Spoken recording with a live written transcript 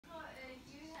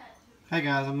Hey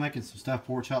guys, I'm making some stuffed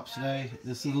pork chops today.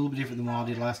 This is a little bit different than what I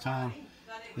did last time.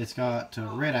 It's got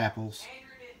red apples,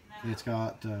 it's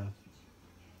got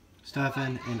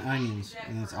stuffing and onions,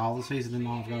 and that's all the seasoning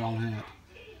I've got on it.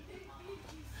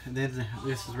 And then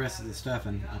this is the rest of the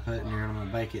stuffing. I put it in here and I'm going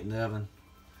to bake it in the oven.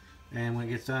 And when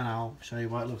it gets done, I'll show you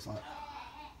what it looks like.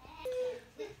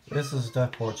 This is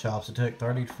stuffed pork chops. It took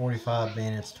 30 to 45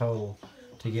 minutes total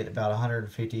to get about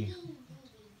 150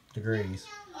 degrees.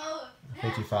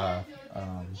 55.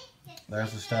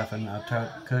 There's the stuffing. I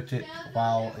cooked it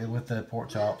with the pork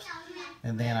chops,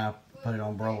 and then I put it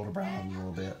on broiled to brown a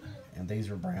little bit. And these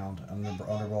are browned under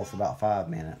broiled for about 5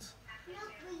 minutes.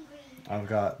 I've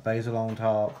got basil on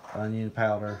top, onion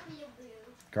powder,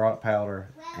 garlic powder,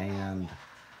 and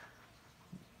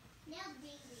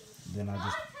then I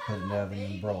just put it in the oven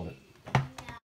and broiled it.